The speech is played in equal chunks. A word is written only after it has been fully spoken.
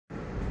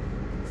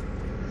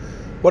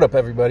What up,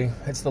 everybody?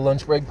 It's the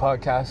Lunch Break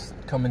Podcast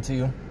coming to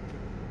you.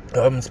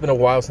 It's been a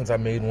while since I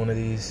made one of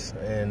these,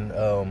 and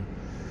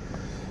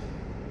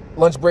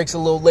lunch break's a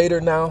little later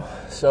now,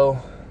 so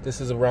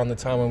this is around the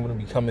time I'm going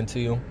to be coming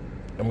to you.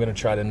 I'm going to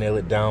try to nail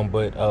it down,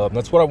 but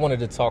that's what I wanted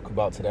to talk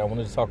about today. I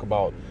wanted to talk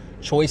about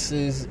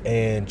choices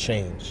and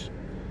change,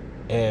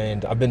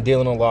 and I've been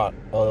dealing a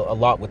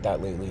lot with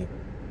that lately.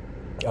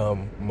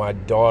 My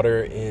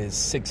daughter is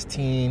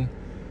 16.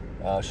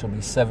 She'll be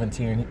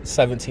 17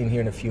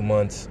 here in a few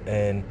months,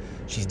 and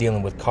she's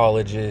dealing with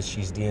colleges.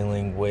 She's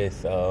dealing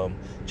with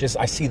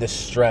I see the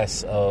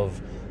stress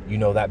of,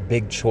 that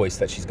big choice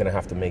that she's going to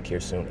have to make here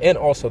soon. And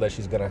also that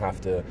she's going to have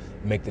to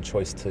make the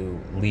choice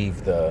to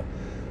leave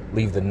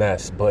the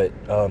nest. But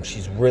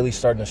she's really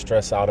starting to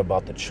stress out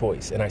about the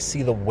choice. And I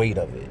see the weight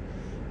of it,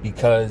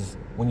 because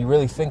when you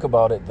really think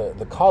about it,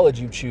 the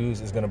college you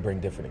choose is going to bring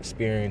different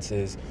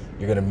experiences.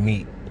 You're going to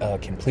meet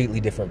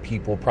completely different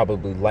people,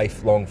 probably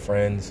lifelong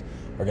friends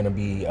are going to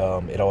be,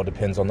 it all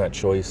depends on that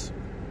choice.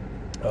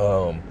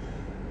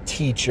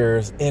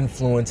 Teachers,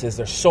 influences,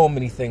 there's so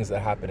many things that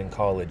happen in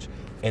college,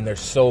 and there's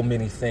so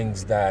many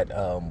things that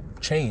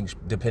change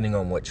depending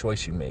on what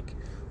choice you make,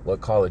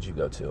 what college you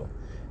go to.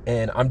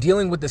 And I'm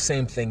dealing with the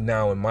same thing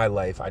now in my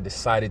life. I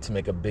decided to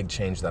make a big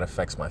change that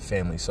affects my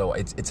family. So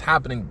it's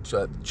happening,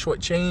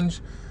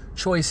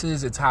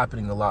 choices, it's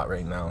happening a lot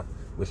right now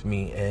with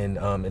me. And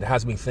it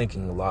has me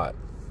thinking a lot.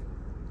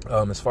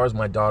 As far as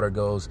my daughter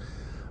goes,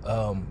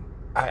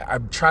 I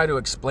try to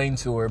explain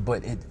to her,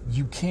 but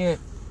you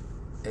can't,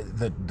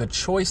 the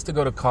choice to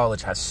go to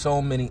college has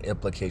so many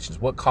implications.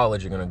 What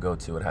college you're going to go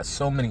to, it has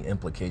so many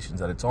implications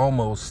that it's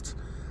almost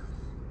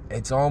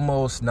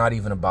not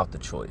even about the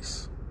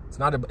choice. It's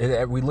not.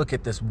 We look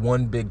at this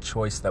one big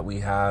choice that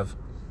we have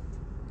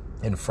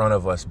in front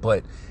of us,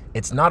 but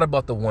it's not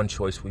about the one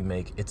choice we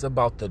make. It's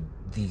about the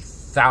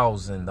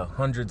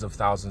hundreds of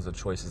thousands of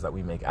choices that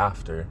we make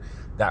after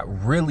that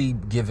really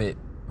give it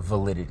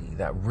validity,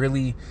 that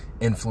really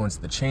influence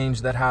the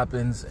change that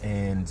happens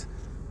and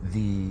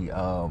the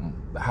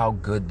how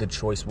good the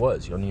choice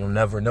was. You'll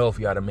never know if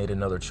you had made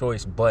another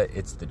choice, but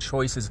it's the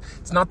choices.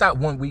 It's not that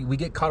one. We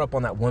get caught up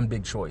on that one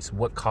big choice.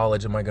 What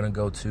college am I going to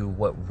go to?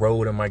 What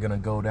road am I going to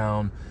go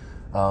down?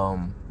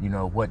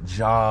 What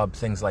job?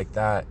 Things like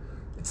that.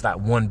 It's that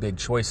one big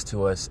choice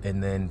to us,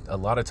 and then a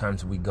lot of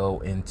times we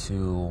go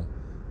into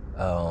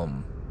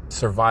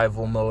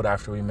survival mode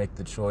after we make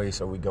the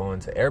choice, or we go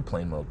into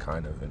airplane mode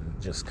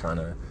and just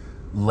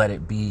let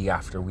it be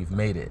after we've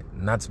made it.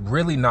 And that's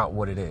really not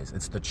what it is.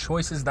 It's the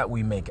choices that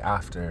we make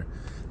after.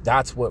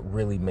 That's what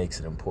really makes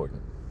it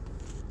important.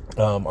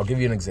 I'll give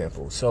you an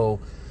example.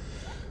 So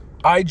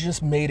I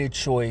just made a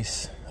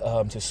choice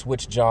to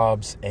switch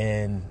jobs,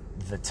 and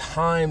the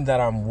time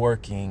that I'm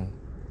working,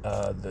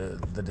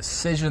 the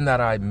decision that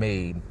I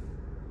made,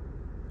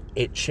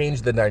 it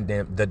changed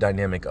the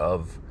dynamic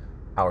of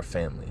our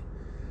family.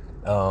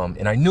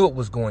 And I knew it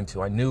was going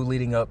to. I knew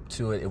leading up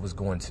to it was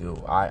going to.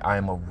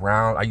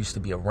 I used to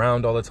be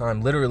around all the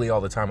time, literally all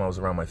the time I was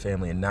around my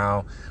family, and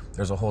now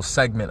there's a whole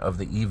segment of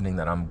the evening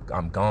that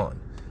I'm gone.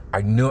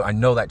 I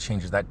know that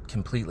changes that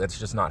completely. That's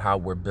just not how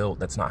we're built.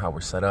 That's not how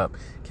we're set up.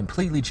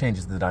 Completely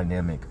changes the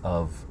dynamic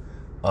of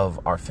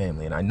our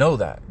family, and I know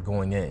that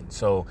going in.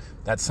 So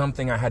that's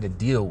something I had to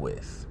deal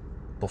with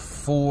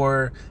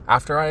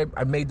after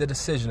I made the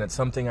decision. It's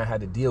something I had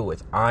to deal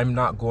with. I'm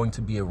not going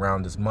to be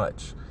around as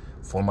much.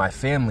 For my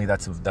family,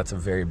 that's a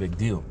very big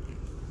deal.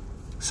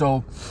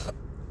 So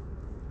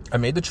I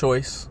made the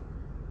choice,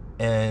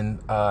 and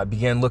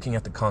began looking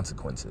at the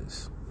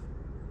consequences.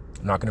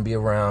 I'm not going to be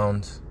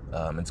around.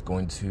 It's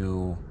going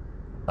to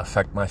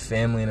affect my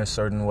family in a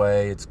certain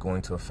way. It's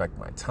going to affect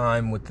my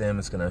time with them.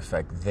 It's going to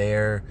affect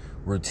their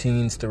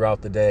routines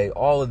throughout the day.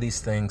 All of these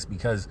things,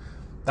 because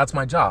that's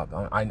my job.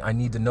 I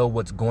need to know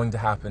what's going to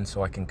happen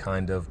so I can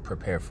kind of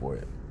prepare for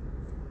it.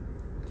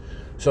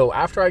 So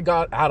after I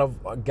got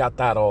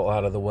that all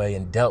out of the way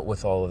and dealt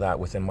with all of that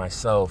within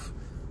myself,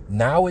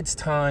 now it's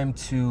time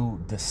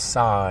to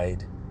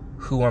decide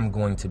who I'm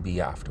going to be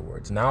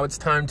afterwards. Now it's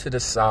time to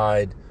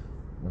decide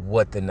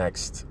what the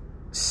next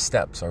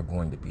steps are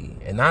going to be.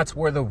 And that's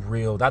what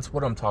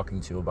I'm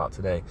talking to you about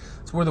today.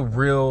 It's where the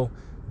real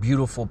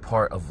beautiful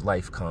part of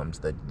life comes,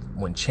 that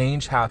when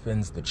change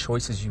happens, the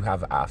choices you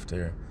have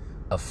after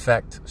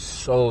affect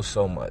so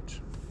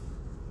much.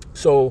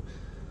 So,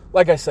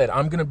 like I said,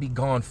 I'm going to be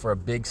gone for a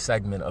big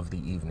segment of the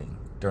evening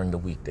during the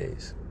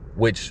weekdays,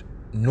 which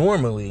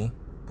normally,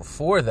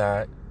 before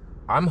that,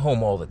 I'm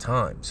home all the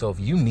time. So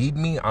if you need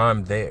me,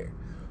 I'm there.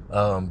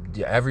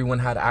 Everyone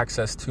had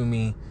access to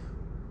me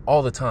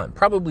all the time.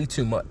 Probably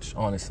too much,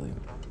 honestly.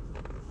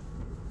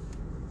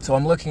 So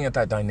I'm looking at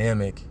that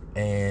dynamic,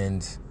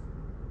 and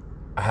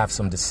I have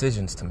some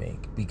decisions to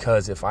make,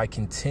 because if I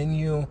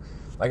continue,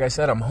 like I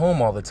said, I'm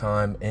home all the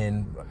time,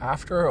 and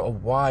after a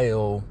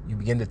while, you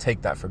begin to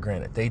take that for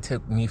granted. They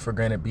took me for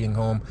granted being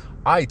home.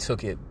 I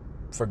took it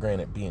for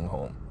granted being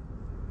home.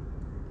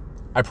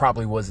 I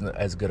probably wasn't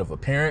as good of a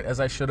parent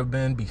as I should have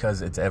been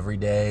because it's every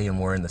day and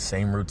we're in the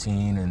same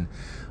routine. And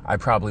I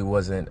probably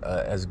wasn't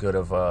as good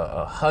of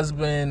a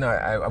husband.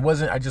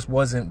 I just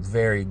wasn't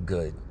very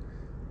good.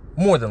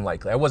 More than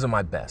likely, I wasn't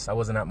my best. I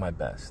wasn't at my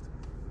best.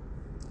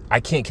 I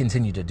can't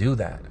continue to do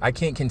that. I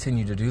can't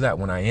continue to do that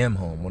when I am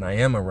home, when I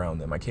am around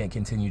them. I can't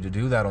continue to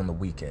do that on the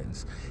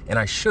weekends. And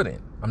I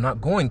shouldn't. I'm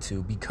not going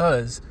to,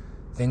 because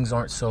things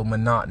aren't so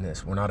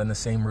monotonous. We're not in the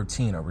same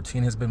routine. Our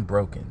routine has been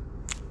broken.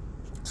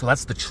 So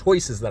that's the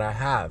choices that I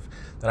have,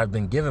 that I've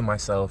been giving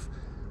myself.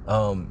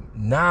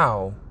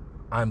 Now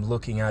I'm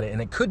looking at it,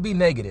 and it could be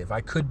negative.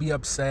 I could be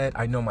upset.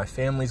 I know my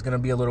family's going to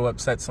be a little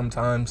upset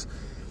sometimes.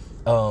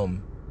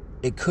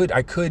 It could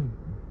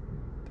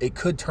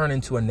turn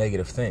into a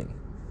negative thing.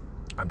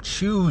 I'm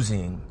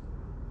choosing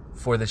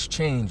for this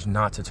change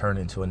not to turn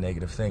into a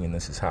negative thing, and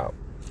this is how.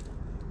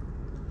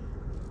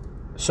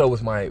 So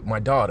with my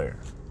daughter,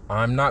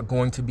 I'm not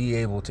going to be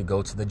able to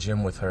go to the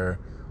gym with her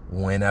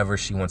whenever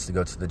she wants to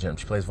go to the gym.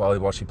 She plays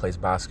volleyball, she plays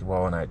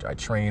basketball, and I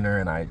train her,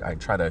 and I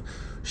try to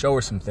show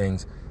her some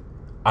things.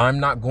 I'm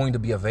not going to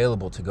be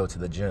available to go to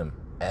the gym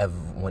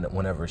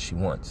whenever she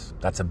wants.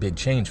 That's a big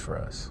change for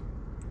us.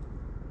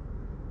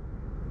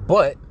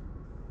 But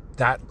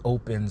that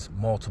opens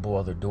multiple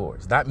other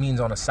doors. That means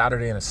on a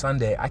Saturday and a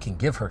Sunday, I can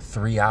give her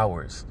 3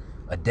 hours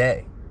a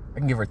day. I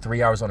can give her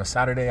 3 hours on a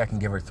Saturday. I can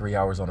give her 3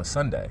 hours on a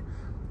Sunday.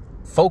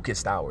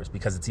 Focused hours,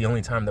 because it's the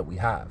only time that we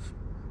have.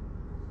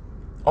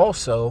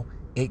 Also,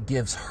 it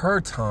gives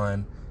her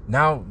time.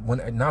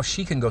 Now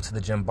she can go to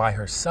the gym by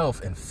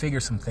herself and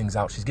figure some things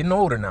out. She's getting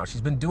older now.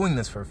 She's been doing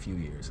this for a few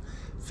years.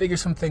 Figure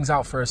some things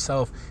out for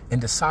herself and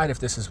decide if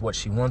this is what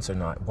she wants or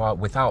not,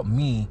 without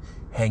me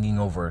hanging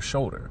over her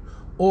shoulder,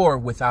 or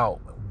without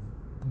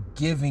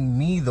giving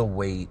me the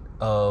weight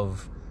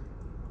of,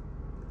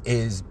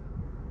 is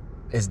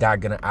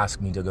dad going to ask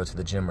me to go to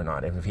the gym or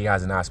not? And if he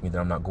hasn't asked me, then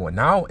I'm not going.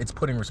 Now it's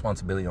putting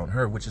responsibility on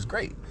her, which is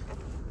great.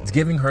 It's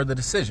giving her the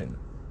decision.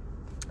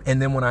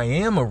 And then when I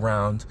am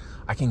around,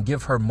 I can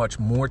give her much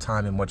more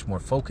time and much more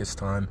focused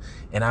time.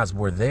 And as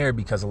we're there,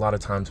 because a lot of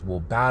times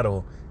we'll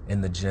battle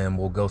in the gym,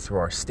 we'll go through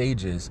our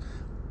stages,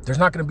 there's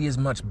not going to be as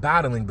much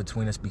battling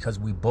between us because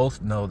we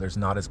both know there's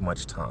not as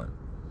much time.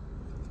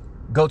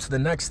 Go to the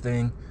next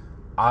thing.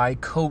 I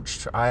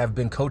have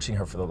been coaching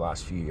her for the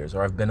last few years,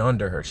 or I've been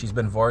under her. She's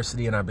been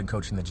varsity and I've been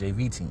coaching the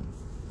JV team.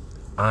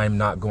 I'm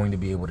not going to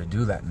be able to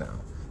do that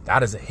now.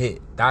 That is a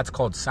hit. That's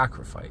called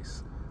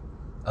sacrifice.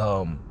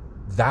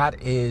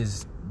 That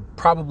is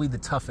probably the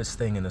toughest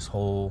thing in this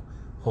whole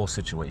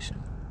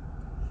situation.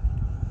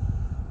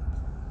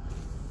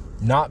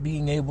 Not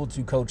being able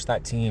to coach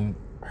that team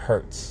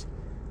hurts.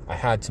 I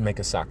had to make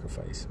a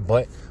sacrifice,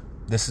 but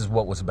this is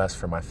what was best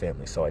for my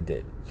family, so I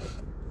did.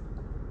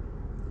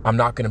 I'm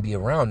not going to be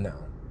around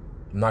now.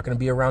 I'm not going to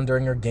be around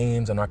during her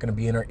games. I'm not going to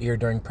be in her ear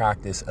during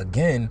practice.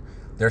 Again,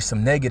 there's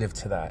some negative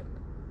to that.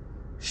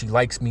 She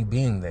likes me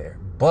being there,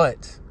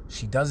 but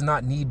she does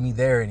not need me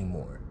there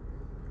anymore.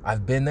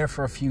 I've been there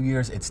for a few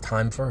years. It's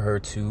time for her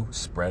to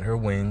spread her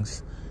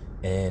wings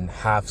and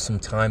have some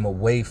time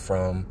away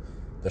from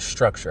the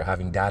structure,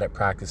 having dad at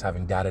practice,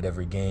 having dad at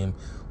every game,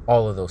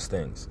 all of those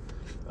things.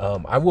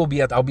 I'll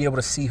be able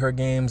to see her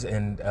games,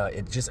 and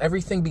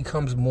everything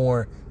becomes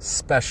more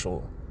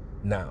special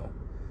now.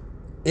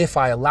 If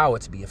I allow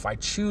it to be, if I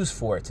choose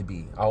for it to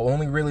be, I'll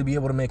only really be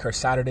able to make her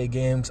Saturday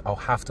games. I'll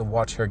have to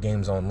watch her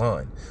games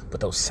online. But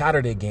those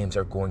Saturday games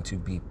are going to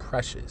be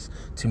precious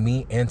to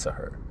me and to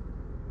her,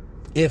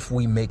 if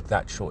we make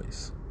that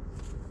choice.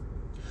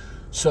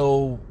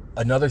 So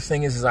another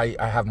thing is I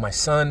have my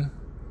son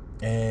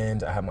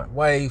and I have my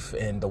wife,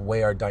 and the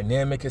way our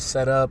dynamic is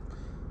set up,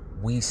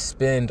 we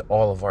spend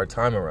all of our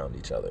time around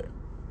each other.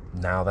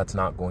 Now that's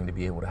not going to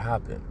be able to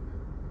happen.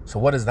 So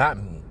what does that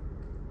mean?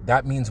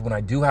 That means when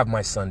I do have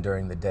my son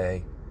during the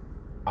day,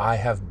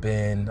 I've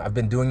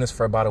been doing this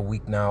for about a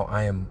week now.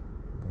 I am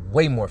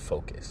way more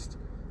focused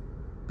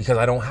because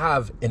I don't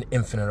have an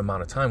infinite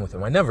amount of time with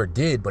him. I never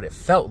did, but it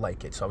felt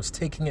like it. So I was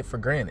taking it for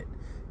granted.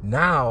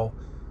 Now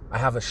I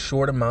have a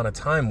short amount of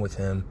time with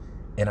him,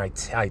 and I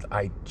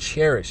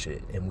cherish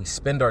it, and we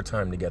spend our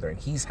time together, and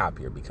he's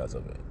happier because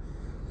of it.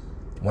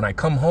 When I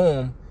come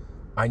home,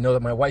 I know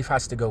that my wife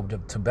has to go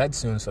to bed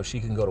soon so she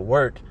can go to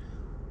work.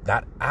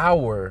 That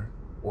hour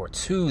or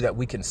two that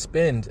we can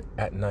spend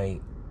at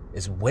night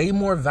is way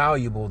more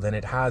valuable than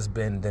it has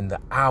been than the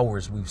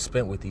hours we've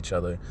spent with each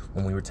other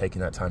when we were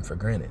taking that time for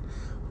granted.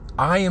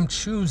 I am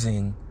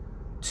choosing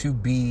to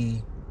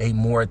be a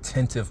more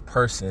attentive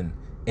person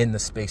in the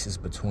spaces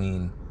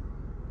between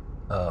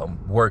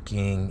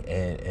working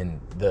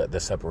and the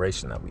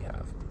separation that we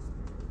have.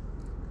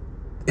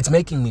 It's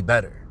making me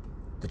better.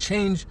 The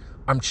change,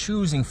 I'm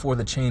choosing for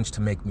the change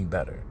to make me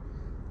better.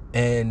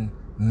 And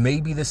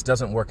maybe this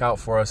doesn't work out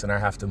for us and I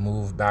have to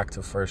move back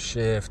to first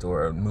shift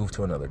or move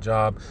to another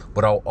job,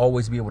 but I'll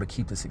always be able to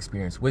keep this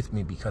experience with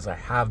me because I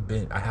have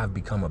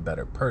become a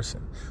better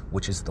person,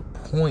 which is the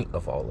point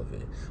of all of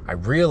it. I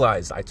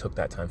realized I took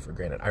that time for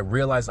granted. I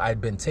realized I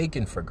had been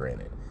taken for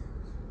granted.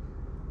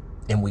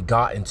 And we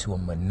got into a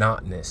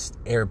monotonous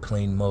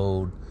airplane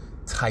mode,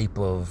 type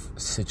of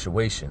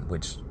situation,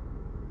 which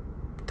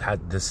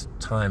this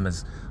time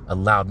has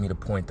allowed me to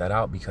point that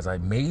out, because I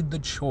made the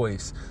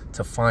choice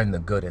to find the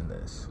good in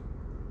this,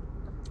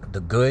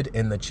 the good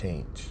in the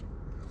change.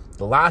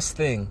 The last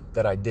thing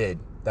that I did,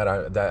 that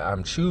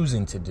I'm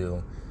choosing to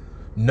do,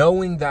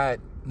 knowing that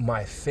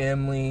my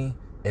family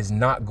is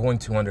not going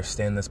to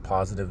understand this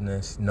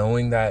positiveness,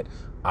 knowing that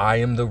I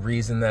am the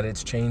reason that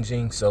it's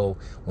changing. So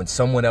when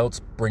someone else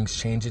brings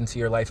change into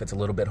your life, it's a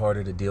little bit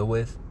harder to deal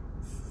with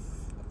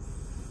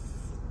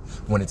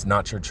when it's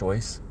not your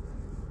choice.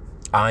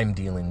 I'm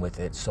dealing with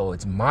it. So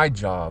it's my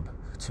job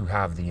to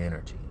have the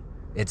energy.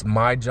 It's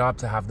my job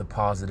to have the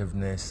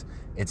positiveness.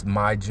 It's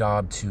my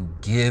job to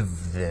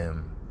give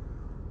them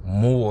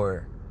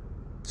more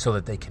so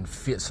that they can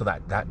fit, so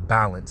that that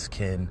balance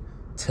can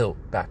tilt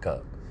back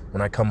up.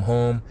 When I come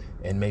home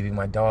and maybe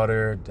my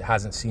daughter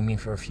hasn't seen me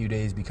for a few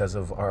days because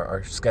of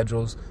our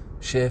schedules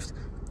shift,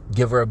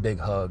 give her a big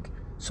hug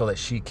so that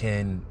she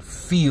can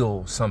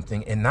feel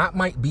something. And that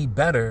might be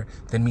better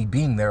than me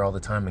being there all the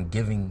time and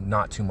giving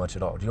not too much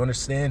at all. Do you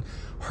understand?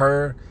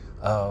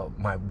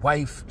 My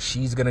wife,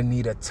 she's going to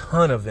need a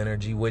ton of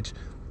energy, which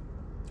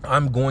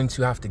I'm going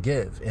to have to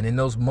give. And in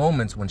those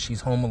moments when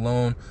she's home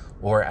alone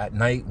or at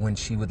night when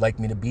she would like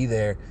me to be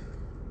there,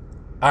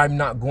 I'm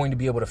not going to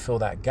be able to fill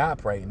that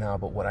gap right now.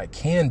 But what I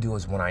can do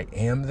is when I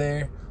am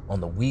there on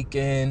the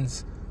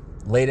weekends,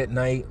 late at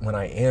night, when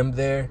I am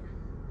there,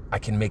 I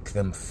can make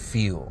them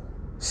feel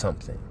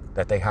something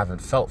that they haven't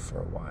felt for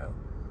a while.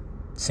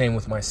 Same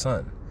with my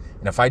son.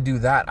 And if I do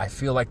that, I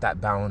feel like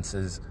that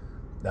balances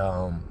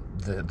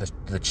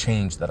the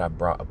change that I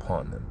brought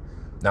upon them.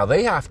 Now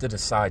they have to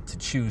decide to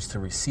choose to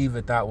receive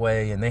it that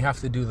way, and they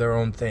have to do their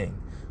own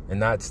thing,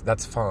 and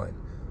that's fine.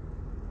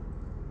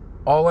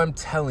 All I'm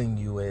telling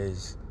you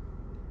is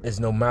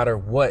no matter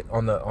what,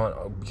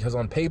 because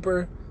on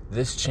paper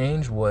this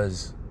change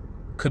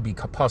could be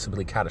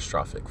possibly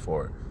catastrophic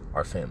for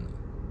our family,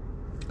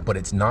 but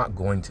it's not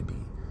going to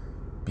be,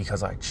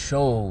 because I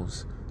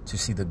chose to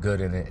see the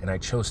good in it, and I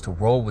chose to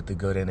roll with the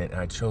good in it, and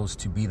I chose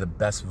to be the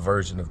best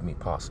version of me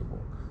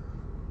possible.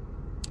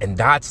 And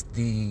that's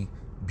the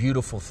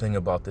beautiful thing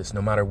about this.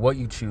 No matter what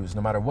you choose,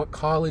 no matter what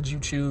college you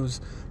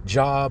choose,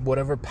 job,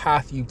 whatever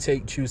path you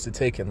choose to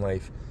take in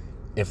life,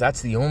 if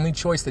that's the only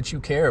choice that you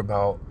care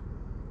about,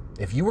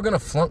 if you were going to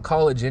flunk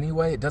college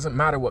anyway, it doesn't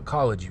matter what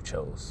college you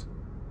chose.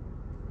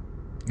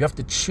 You have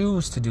to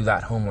choose to do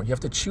that homework. You have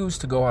to choose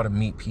to go out and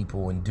meet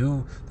people and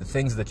do the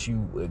things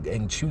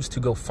and choose to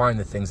go find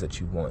the things that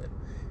you want.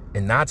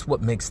 And that's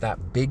what makes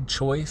that big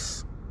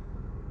choice.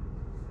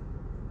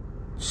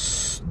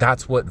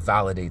 That's what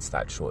validates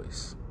that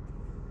choice.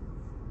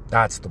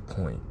 That's the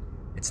point.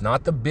 It's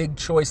not the big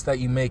choice that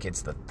you make.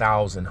 It's the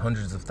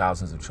hundreds of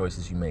thousands of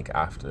choices you make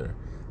after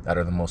that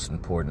are the most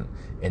important.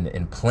 And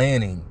in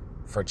planning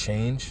for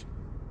change,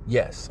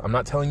 yes, I'm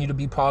not telling you to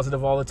be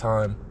positive all the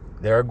time.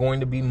 There are going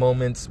to be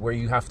moments where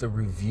you have to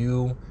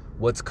review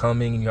what's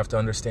coming and you have to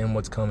understand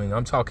what's coming.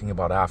 I'm talking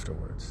about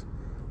afterwards.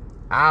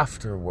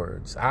 After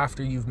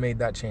you've made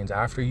that change,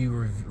 after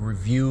you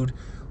reviewed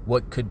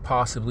what could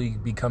possibly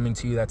be coming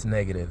to you that's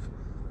negative,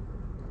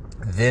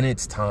 then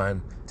it's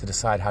time to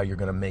decide how you're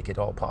going to make it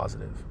all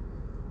positive,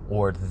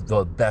 or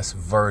the best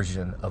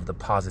version of the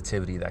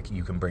positivity that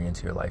you can bring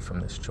into your life from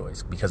this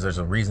choice, because there's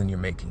a reason you're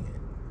making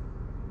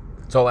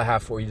it. That's all I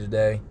have for you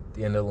today, at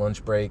the end of the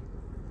lunch break.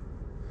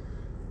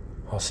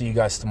 I'll see you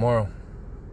guys tomorrow.